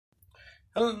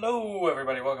Hello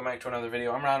everybody, welcome back to another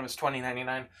video. I'm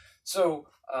Rodimus2099. So,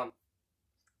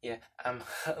 yeah, I'm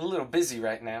a little busy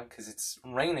right now because it's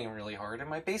raining really hard and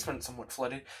my basement's somewhat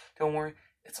flooded. Don't worry,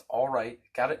 it's alright.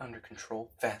 Got it under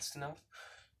control fast enough.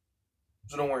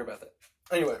 So don't worry about that.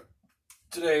 Anyway,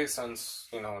 today, since,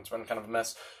 it's been kind of a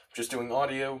mess, I'm just doing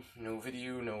audio, no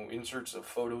video, no inserts of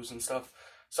photos and stuff.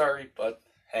 Sorry, but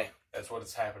hey, that's what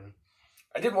it's happening.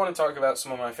 I did want to talk about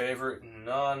some of my favorite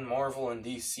non-Marvel and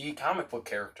DC comic book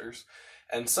characters,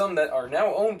 and some that are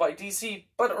now owned by DC,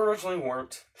 but originally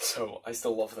weren't, so I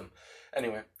still love them.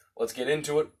 Anyway, let's get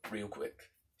into it real quick.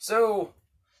 So,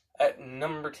 at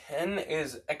number 10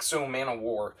 is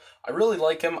X-O-Man-O-War. I really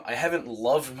like him. I haven't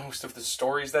loved most of the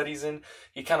stories that he's in.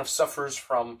 He kind of suffers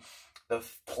from the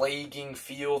plaguing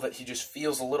feel that he just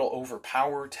feels a little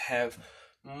overpowered to have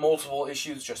multiple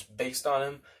issues just based on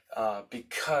him.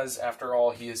 Because, after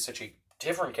all, he is such a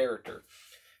different character.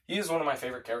 He is one of my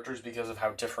favorite characters because of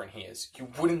how different he is. You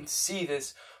wouldn't see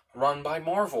this run by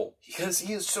Marvel, because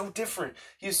he is so different.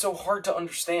 He is so hard to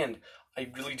understand. I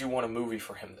really do want a movie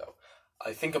for him, though.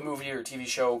 I think a movie or a TV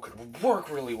show could work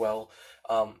really well.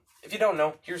 If you don't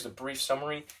know, here's a brief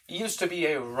summary. He used to be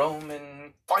a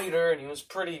Roman fighter, and he was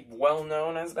pretty well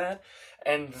known as that.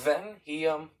 And then he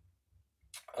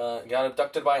got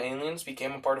abducted by aliens,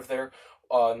 became a part of their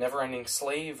never-ending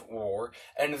slave war,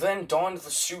 and then donned the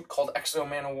suit called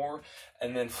X-O-Man-O-War,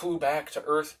 and then flew back to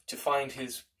Earth to find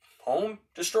his home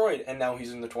destroyed, and now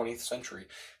he's in the 20th century.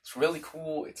 It's really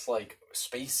cool. It's like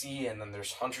spacey, and then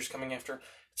there's hunters coming after.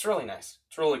 It's really nice.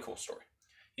 It's a really cool story.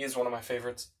 He is one of my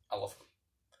favorites. I love him.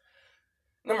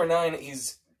 Number 9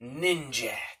 is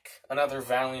Ninjak, another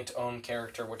Valiant-owned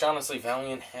character, which honestly,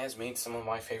 Valiant has made some of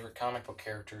my favorite comic book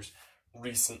characters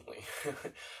recently.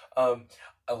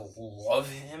 I love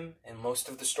him in most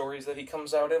of the stories that he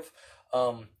comes out of,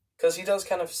 because he does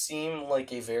kind of seem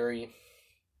like a very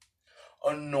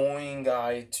annoying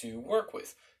guy to work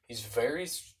with. He's very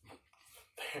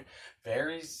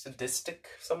sadistic,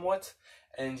 somewhat,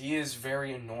 and he is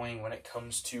very annoying when it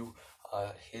comes to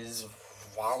his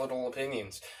volatile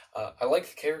opinions. I like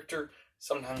the character.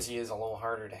 Sometimes he is a little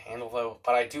harder to handle, though,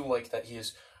 but I do like that he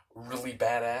is really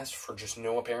badass for just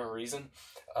no apparent reason.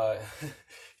 He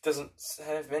doesn't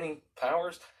have many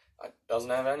powers.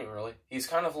 Doesn't have any, really. He's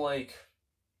kind of like...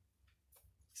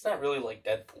 He's not really like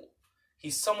Deadpool.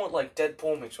 He's somewhat like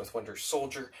Deadpool mixed with Winter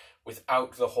Soldier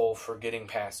without the whole forgetting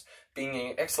past. Being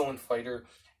an excellent fighter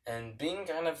and being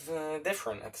kind of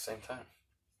different at the same time.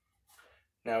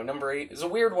 Now, number 8 is a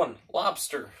weird one.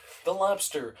 Lobster. The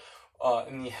Lobster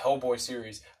in the Hellboy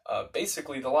series.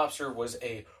 Basically, the Lobster was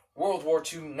a World War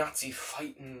II Nazi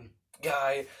fighting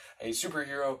guy, a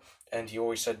superhero, and he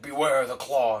always said, "Beware the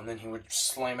claw," and then he would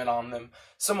slam it on them.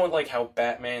 Somewhat like how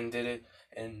Batman did it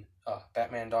in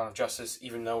Batman Dawn of Justice,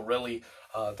 even though really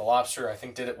the Lobster, I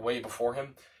think, did it way before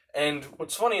him. And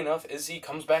what's funny enough is he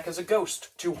comes back as a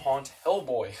ghost to haunt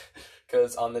Hellboy,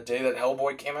 because on the day that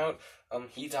Hellboy came out,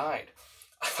 he died.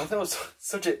 I thought that was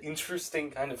such an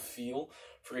interesting kind of feel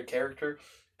for a character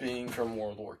being from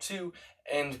World War II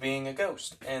and being a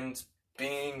ghost and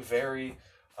being very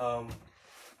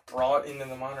brought into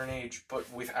the modern age,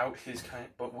 but with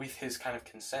his kind of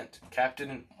consent. Cap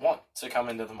didn't want to come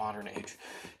into the modern age.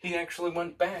 He actually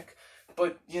went back,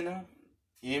 but he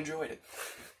enjoyed it.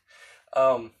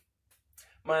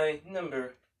 My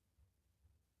number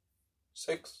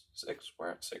 6, we're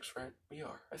at 6, right? We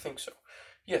are, I think so.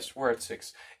 Yes, we're at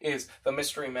 6, is the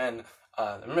Mystery Men.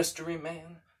 The Mystery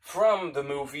Man from the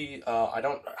movie, I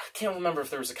can't remember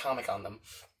if there was a comic on them.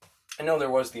 I know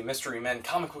there was the Mystery Men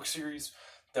comic book series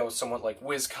that was somewhat like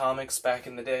Wiz Comics back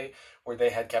in the day, where they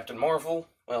had Captain Marvel,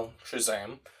 well,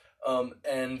 Shazam,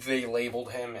 and they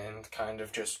labeled him and kind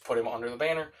of just put him under the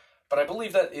banner. But I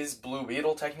believe that is Blue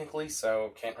Beetle, technically,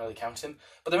 so can't really count him.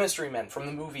 But the Mystery Men from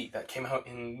the movie that came out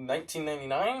in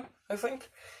 1999, I think,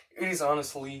 it is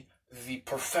honestly the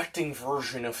perfecting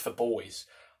version of The Boys.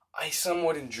 I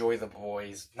somewhat enjoy The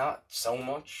Boys, not so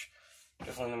much,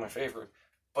 definitely not my favorite,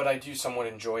 but I do somewhat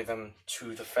enjoy them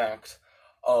to the fact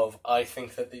of I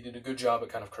think that they did a good job at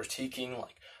kind of critiquing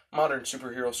like modern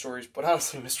superhero stories, but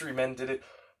honestly Mystery Men did it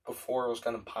before it was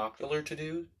kind of popular to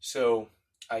do, so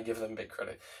I give them big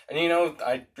credit. And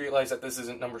I realize that this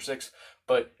isn't number 6,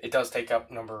 but it does take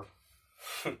up number...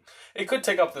 it could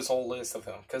take up this whole list of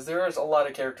them, because there is a lot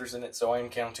of characters in it, so I am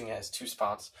counting it as 2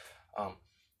 spots.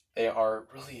 They are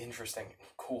really interesting and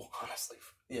cool, honestly.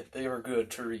 Yeah, they are good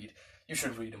to read. You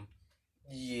should read them.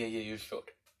 Yeah, you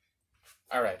should.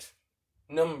 Alright.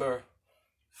 Number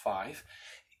 5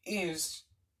 is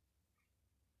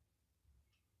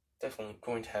definitely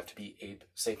going to have to be Abe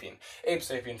Sapien. Abe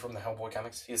Sapien from the Hellboy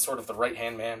comics. He is sort of the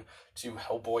right-hand man to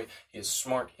Hellboy. He is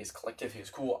smart, he is collective, he is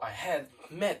cool. I had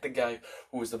met the guy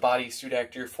who was the bodysuit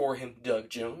actor for him, Doug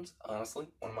Jones, honestly.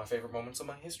 One of my favorite moments of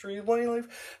my history of my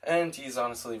life. And he's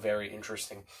honestly very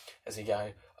interesting as a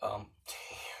guy. You'll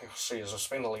see he has a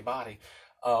spindly body.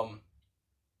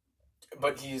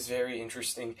 But he is very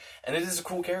interesting, and it is a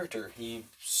cool character. He's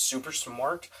super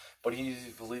smart, but he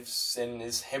lives and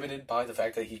is inhibited by the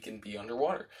fact that he can be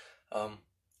underwater.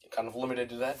 Kind of limited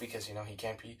to that because, you know, he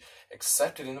can't be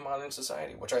accepted into modern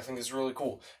society, which I think is really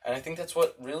cool. And I think that's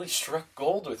what really struck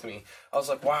gold with me. I was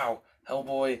like, wow,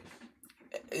 Hellboy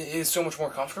is so much more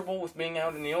comfortable with being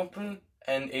out in the open,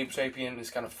 and Abe Sapien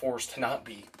is kind of forced to not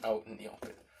be out in the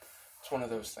open. It's one of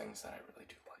those things that I really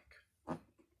do like.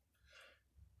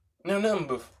 Now,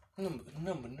 number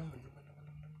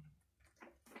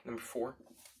 4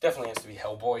 definitely has to be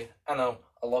Hellboy. I know,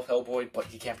 I love Hellboy, but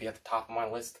he can't be at the top of my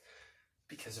list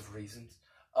because of reasons.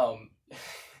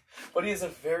 But he is a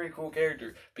very cool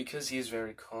character because he is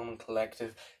very calm and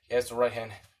collective. He has the right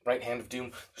hand of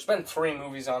doom. There's been 3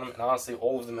 movies on him, and honestly,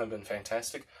 all of them have been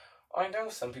fantastic. I know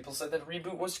some people said that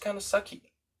reboot was kind of sucky.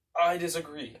 I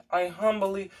disagree. I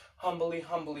humbly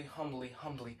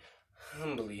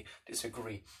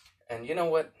disagree. And you know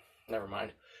what? Never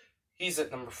mind. He's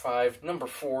at number 5. Number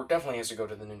 4 definitely has to go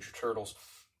to the Ninja Turtles.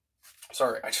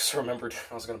 Sorry, I just remembered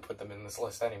I was going to put them in this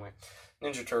list anyway.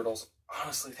 Ninja Turtles,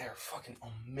 honestly, they're fucking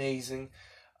amazing.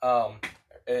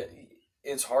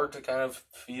 It's hard to kind of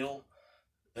feel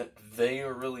that they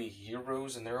are really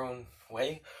heroes in their own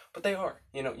way, but they are.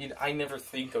 You know, I never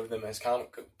think of them as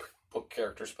comic book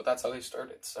characters, but that's how they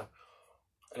started, so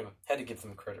anyway, had to give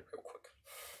them credit real quick.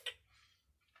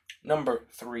 Number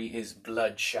 3 is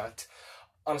Bloodshot.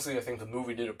 Honestly, I think the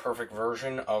movie did a perfect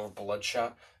version of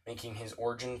Bloodshot, making his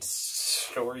origin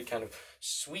story kind of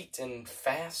sweet and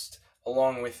fast,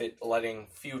 along with it letting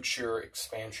future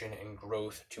expansion and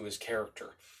growth to his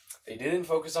character. They didn't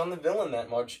focus on the villain that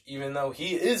much, even though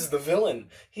he is the villain.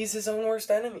 He's his own worst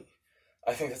enemy.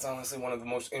 I think that's honestly one of the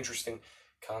most interesting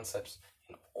concepts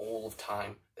in all of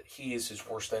time, that he is his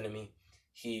worst enemy.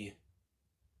 He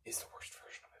is the worst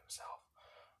version of himself.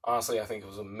 Honestly, I think it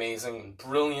was amazing and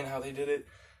brilliant how they did it.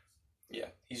 Yeah,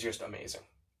 he's just amazing.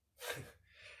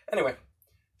 Anyway,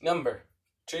 number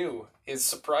 2 is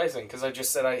surprising, because I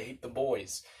just said I hate The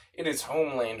Boys. It is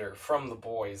Homelander from The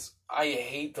Boys. I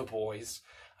hate The Boys.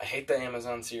 I hate the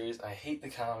Amazon series. I hate the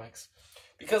comics.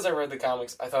 Because I read the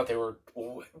comics, I thought they were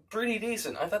pretty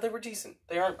decent. I thought they were decent.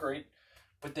 They aren't great,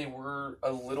 but they were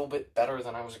a little bit better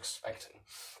than I was expecting.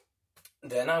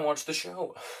 Then I watched the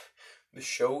show. The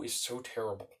show is so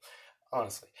terrible.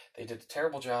 Honestly, they did a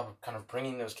terrible job of kind of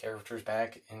bringing those characters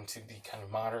back into the kind of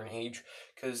modern age.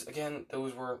 Because, again,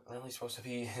 those weren't really supposed to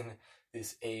be in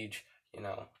this age. You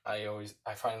know, I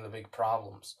find the big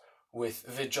problems with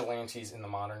vigilantes in the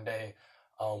modern day.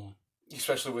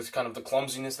 Especially with kind of the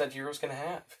clumsiness that heroes can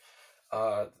have.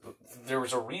 There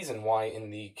was a reason why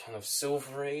in the kind of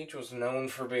Silver Age was known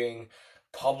for being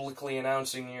publicly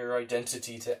announcing your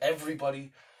identity to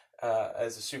everybody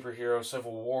as a superhero.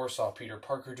 Civil War saw Peter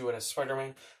Parker do it as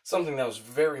Spider-Man, something that was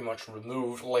very much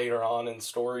removed later on in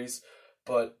stories,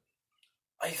 but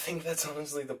I think that's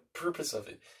honestly the purpose of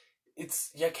it.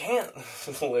 You can't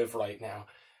live right now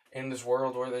in this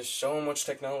world where there's so much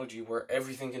technology, where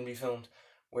everything can be filmed,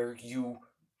 where you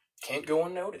can't go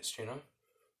unnoticed, you know?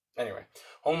 Anyway,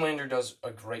 Homelander does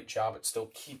a great job at still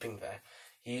keeping that.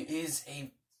 He is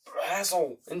a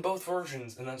asshole in both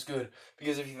versions, and that's good,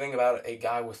 because if you think about it, a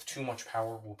guy with too much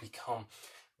power will become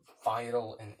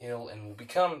vital and ill, and will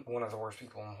become one of the worst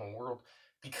people in the whole world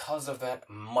because of that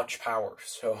much power.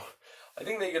 So, I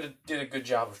think they did a good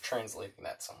job of translating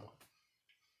that somewhat.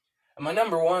 And my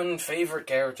number 1 favorite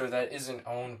character that isn't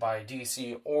owned by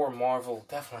DC or Marvel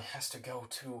definitely has to go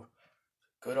to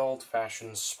good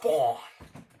old-fashioned Spawn.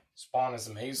 Spawn is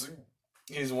amazing.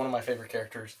 He's one of my favorite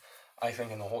characters, I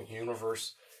think, in the whole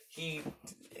universe. He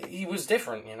was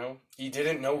different, you know? He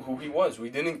didn't know who he was. We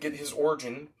didn't get his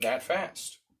origin that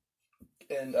fast.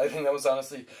 And I think that was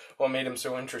honestly what made him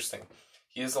so interesting.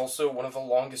 He is also one of the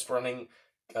longest-running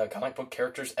comic book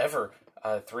characters ever.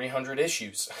 300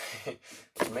 issues.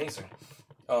 It's amazing.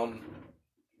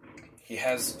 He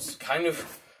has kind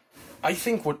of... I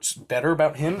think what's better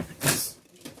about him is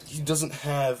he doesn't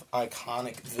have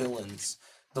iconic villains.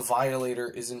 The Violator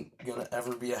isn't gonna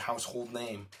ever be a household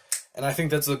name. And I think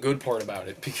that's the good part about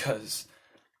it, because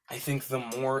I think the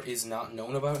more is not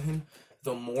known about him,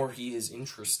 the more he is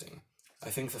interesting. I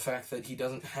think the fact that he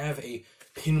doesn't have a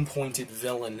pinpointed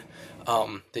villain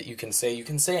that you can say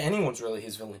anyone's really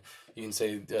his villain. You can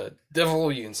say the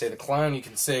devil, you can say the clown, you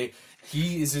can say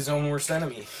he is his own worst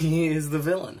enemy. He is the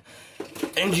villain.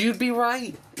 And you'd be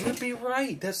right. You'd be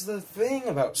right. That's the thing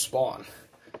about Spawn.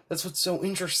 That's what's so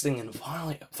interesting and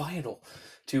vital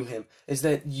to him, is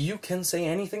that you can say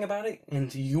anything about it,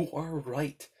 and you are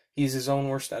right. He is his own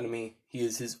worst enemy. He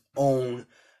is his own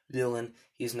villain.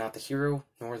 He is not the hero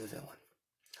nor the villain.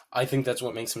 I think that's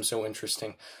what makes him so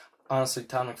interesting. Honestly,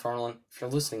 Todd McFarlane, if you're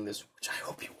listening to this, which I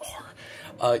hope you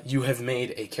are, you have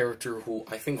made a character who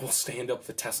I think will stand up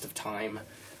the test of time.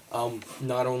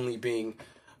 Not only being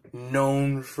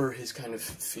known for his kind of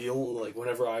feel, like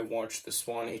whenever I watch the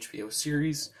Spawn HBO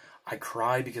series, I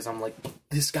cry because I'm like,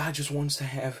 this guy just wants to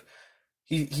have...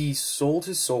 He sold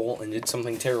his soul and did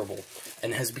something terrible,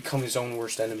 and has become his own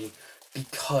worst enemy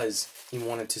because he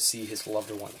wanted to see his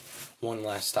loved one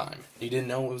last time. He didn't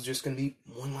know it was just going to be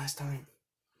one last time.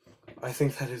 I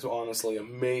think that is honestly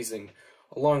amazing.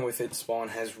 Along with it, Spawn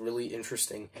has really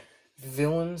interesting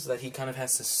villains that he kind of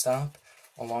has to stop.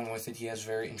 Along with it, he has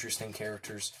very interesting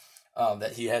characters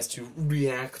that he has to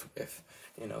react with.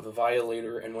 You know, the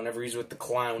Violator, and whenever he's with the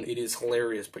clown, it is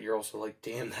hilarious, but you're also like,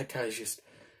 damn, that guy's just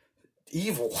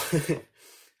evil.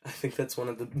 I think that's one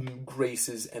of the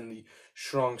graces and the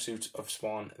strong suits of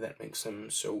Spawn that makes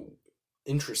him so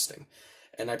interesting.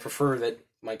 And I prefer that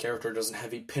my character doesn't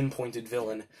have a pinpointed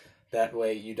villain. That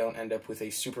way you don't end up with a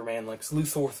Superman Lex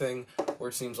Luthor thing, where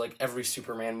it seems like every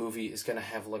Superman movie is going to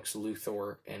have Lex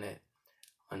Luthor in it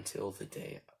until the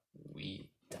day we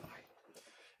die.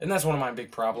 And that's one of my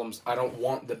big problems. I don't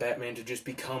want the Batman to just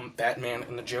become Batman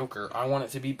and the Joker. I want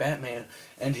it to be Batman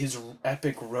and his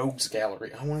epic rogues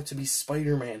gallery. I want it to be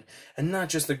Spider-Man and not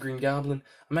just the Green Goblin.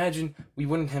 Imagine we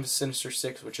wouldn't have Sinister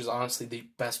Six, which is honestly the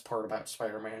best part about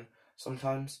Spider-Man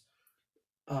sometimes.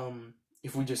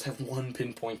 If we just have one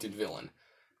pinpointed villain.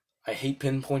 I hate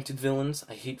pinpointed villains.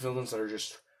 I hate villains that are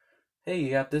just, hey, you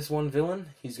got this one villain,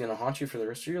 he's gonna haunt you for the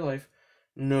rest of your life.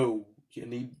 No, you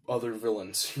need other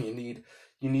villains. You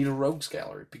need a rogues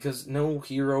gallery, because no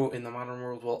hero in the modern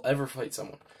world will ever fight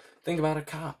someone. Think about a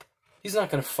cop. He's not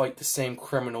gonna fight the same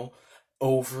criminal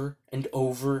over and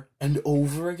over and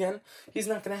over again. He's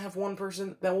not gonna have one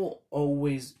person that will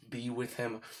always be with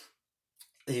him.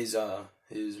 His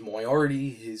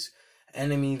Moriarty, his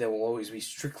enemy that will always be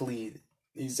strictly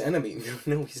his enemy.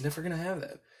 No, he's never going to have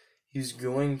that. He's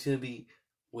going to be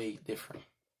way different.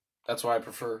 That's why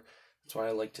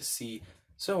I like to see.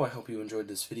 So I hope you enjoyed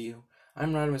this video.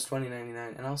 I'm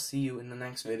Rodimus2099, and I'll see you in the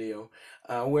next video,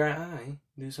 where I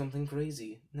do something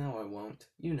crazy. No, I won't.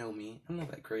 You know me. I'm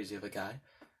not that crazy of a guy.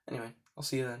 Anyway, I'll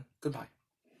see you then. Goodbye.